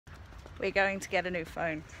We're going to get a new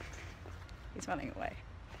phone. He's running away.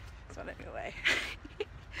 He's running away.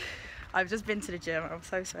 I've just been to the gym. I'm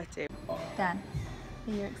so sweaty. Dan,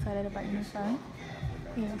 are you excited about your new phone?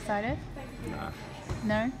 Are you excited? Nah.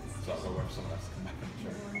 No?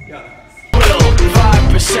 Yeah.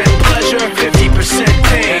 5% pleasure, 50%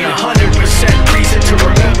 pain, 100% reason to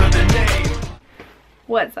remember the name.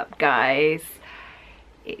 What's up, guys?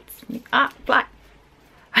 It's me. Black.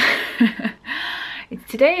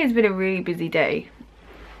 Today has been a really busy day.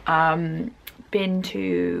 Been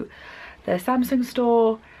to the Samsung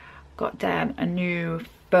store, got Dan a new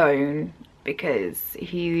phone because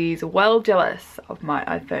he's well jealous of my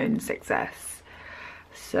iPhone 6S.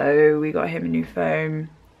 So we got him a new phone.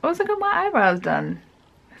 Also got my eyebrows done,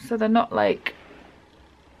 so they're not like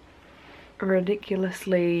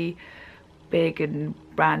ridiculously big and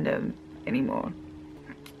random anymore.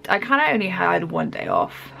 I kind of only had one day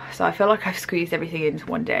off, so I feel like I've squeezed everything into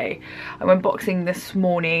one day. I went boxing this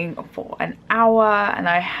morning for an hour and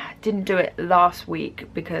I didn't do it last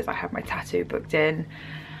week because I had my tattoo booked in.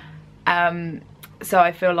 So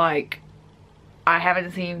I feel like I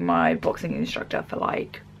haven't seen my boxing instructor for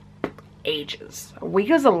like ages. A week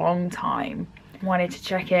is a long time. Wanted to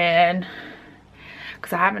check in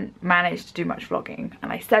because I haven't managed to do much vlogging,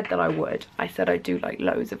 and I said that I would. I said I'd do like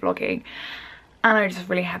loads of vlogging, and I just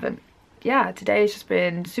really haven't. Yeah, today's just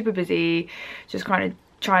been super busy, just kind of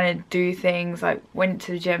trying to do things. I went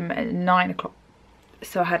to the gym at 9 o'clock,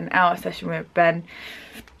 so I had an hour session with Ben.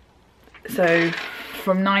 So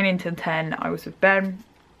from 9 until 10 I was with Ben,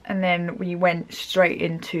 and then we went straight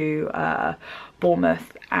into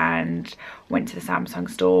Bournemouth and went to the Samsung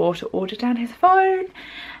store to order down his phone.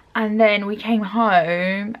 And then we came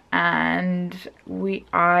home and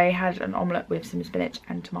I had an omelette with some spinach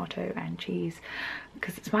and tomato and cheese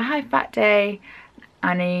because it's my high fat day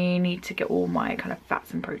and I need to get all my kind of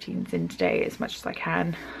fats and proteins in today as much as I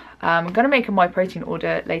can. I'm gonna make a my protein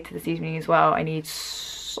order later this evening as well. I need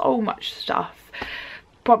so much stuff.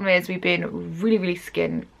 Problem is we've been really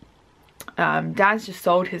skint. Dan's just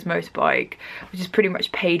sold his motorbike, which is pretty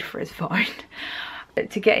much paid for his phone.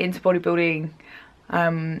 To get into bodybuilding,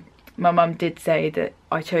 my mum did say that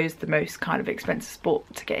I chose the most kind of expensive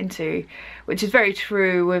sport to get into, which is very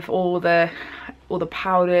true, with all the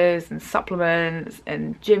powders and supplements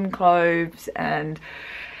and gym clothes and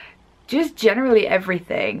just generally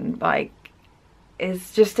everything like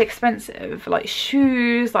is just expensive. Like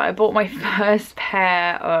shoes, like I bought my first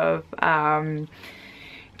pair of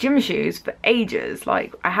gym shoes for ages.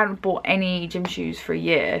 Like I hadn't bought any gym shoes for a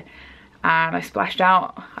year, and I splashed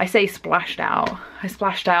out. I say splashed out. I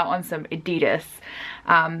splashed out on some Adidas.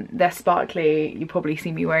 They're sparkly. You probably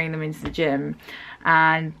see me wearing them into the gym,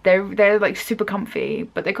 and they're like super comfy.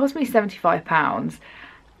 But they cost me £75,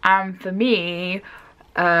 and for me,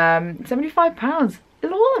 £75 is a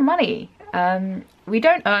lot of money. We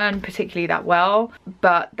don't earn particularly that well,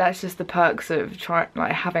 but that's just the perks of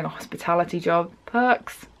having a hospitality job.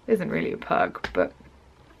 Perks isn't really a perk, but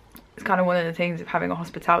it's kind of one of the things of having a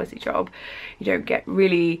hospitality job. You don't get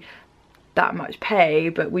really that much pay,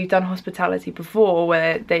 but we've done hospitality before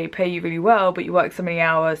where they pay you really well, but you work so many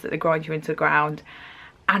hours that they grind you into the ground,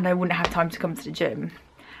 and I wouldn't have time to come to the gym,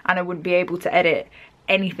 and I wouldn't be able to edit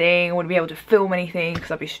anything, I wouldn't be able to film anything because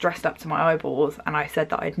I'd be stressed up to my eyeballs, and I said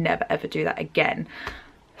that I'd never ever do that again.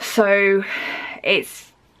 So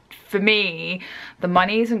it's, for me, the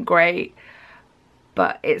money isn't great,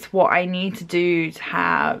 but it's what I need to do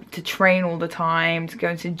to train all the time, to go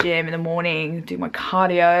into the gym in the morning, do my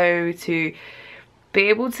cardio, to be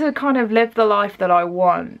able to kind of live the life that I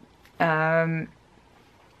want.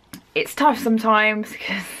 It's tough sometimes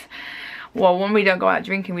because, well, when we don't go out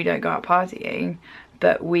drinking, we don't go out partying,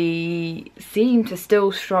 but we seem to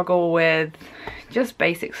still struggle with just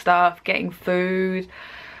basic stuff, getting food,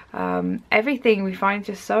 everything we find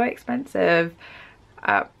just so expensive.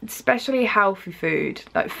 Especially healthy food.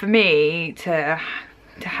 Like for me, to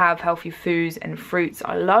have healthy foods and fruits,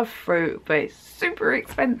 I love fruit, but it's super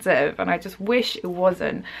expensive, and I just wish it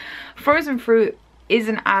wasn't. Frozen fruit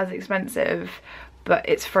isn't as expensive, but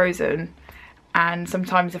it's frozen, and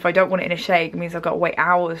sometimes if I don't want it in a shake, it means I've got to wait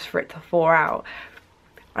hours for it to thaw out.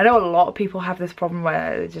 I know a lot of people have this problem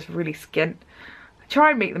where they're just really skint. I try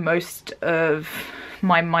and make the most of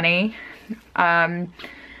my money.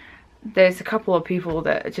 There's a couple of people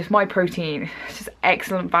that just, my protein, it's just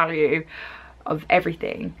excellent value of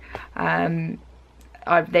everything.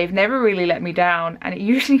 They've never really let me down, and it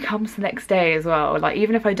usually comes the next day as well. Like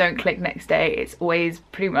even if I don't click next day, it's always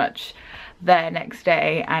pretty much there next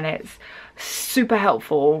day, and it's super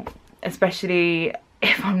helpful, especially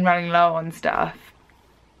if I'm running low on stuff.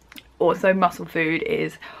 Also, muscle food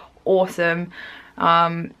is awesome.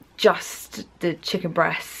 Just the chicken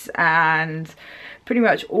breasts and pretty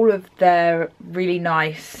much all of their really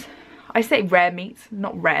nice, I say rare meats,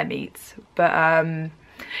 not rare meats, but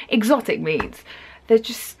exotic meats. They're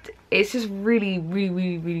just, it's just really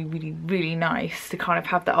nice to kind of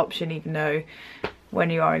have that option, even though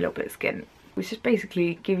when you are a little bit skint. It's just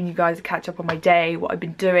basically giving you guys a catch up on my day, what I've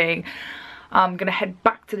been doing. I'm gonna head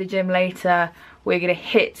back to the gym later. We're gonna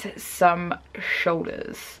hit some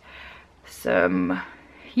shoulders.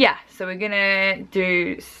 Yeah, so we're gonna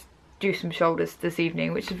do some shoulders this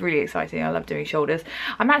evening, which is really exciting. I love doing shoulders.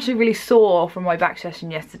 I'm actually really sore from my back session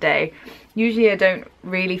yesterday. Usually I don't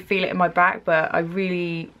really feel it in my back, but I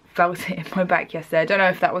really felt it in my back yesterday. I don't know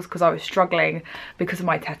if that was because I was struggling because of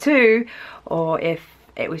my tattoo, or if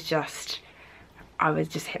it was just, I was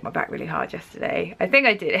just hit my back really hard yesterday. I think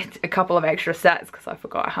I did a couple of extra sets because I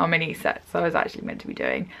forgot how many sets I was actually meant to be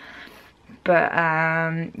doing. But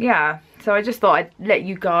yeah, so I just thought I'd let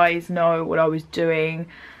you guys know what I was doing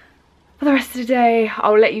for the rest of the day.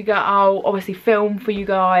 I'll obviously film for you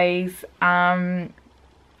guys. Hopefully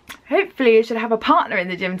I should have a partner in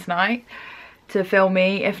the gym tonight to film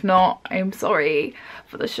me. If not, I'm sorry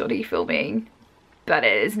for the shoddy filming, but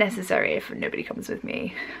it is necessary if nobody comes with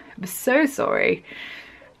me. I'm so sorry.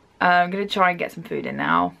 I'm gonna try and get some food in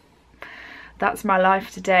now. That's my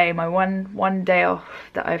life today, my one day off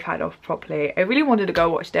that I've had off properly. I really wanted to go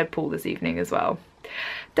watch Deadpool this evening as well.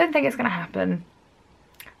 Don't think it's gonna happen.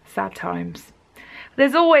 Sad times.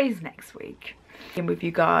 There's always next week. In with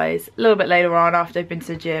you guys a little bit later on after I've been to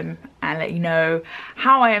the gym and let you know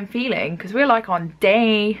how I am feeling, because we're like on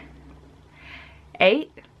day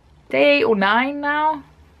 8 or 9 now.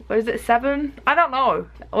 Or is it 7? I don't know.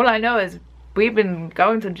 All I know is we've been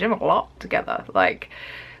going to the gym a lot together. Like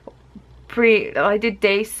I did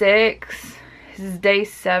day 6, this is day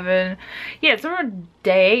 7. Yeah, it's around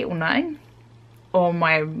day 8 or 9. Or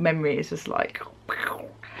my memory is just like,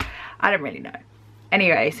 I don't really know.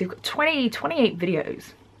 Anyway, so we've got 28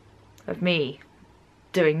 videos of me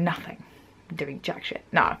doing nothing, doing jack shit.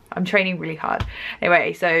 No, I'm training really hard.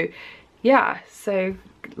 Anyway, so yeah, so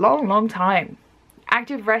long time.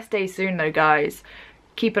 Active rest day soon though, guys.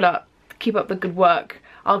 Keep it up, keep up the good work.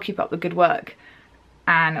 I'll keep up the good work.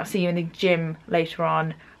 And I'll see you in the gym later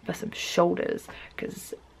on for some shoulders,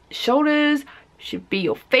 because shoulders should be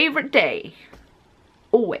your favorite day.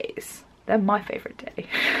 Always. They're my favorite day.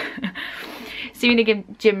 See you in the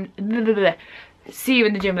gym. See you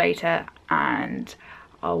in the gym later, and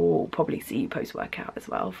I will probably see you post workout as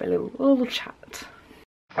well for a little chat.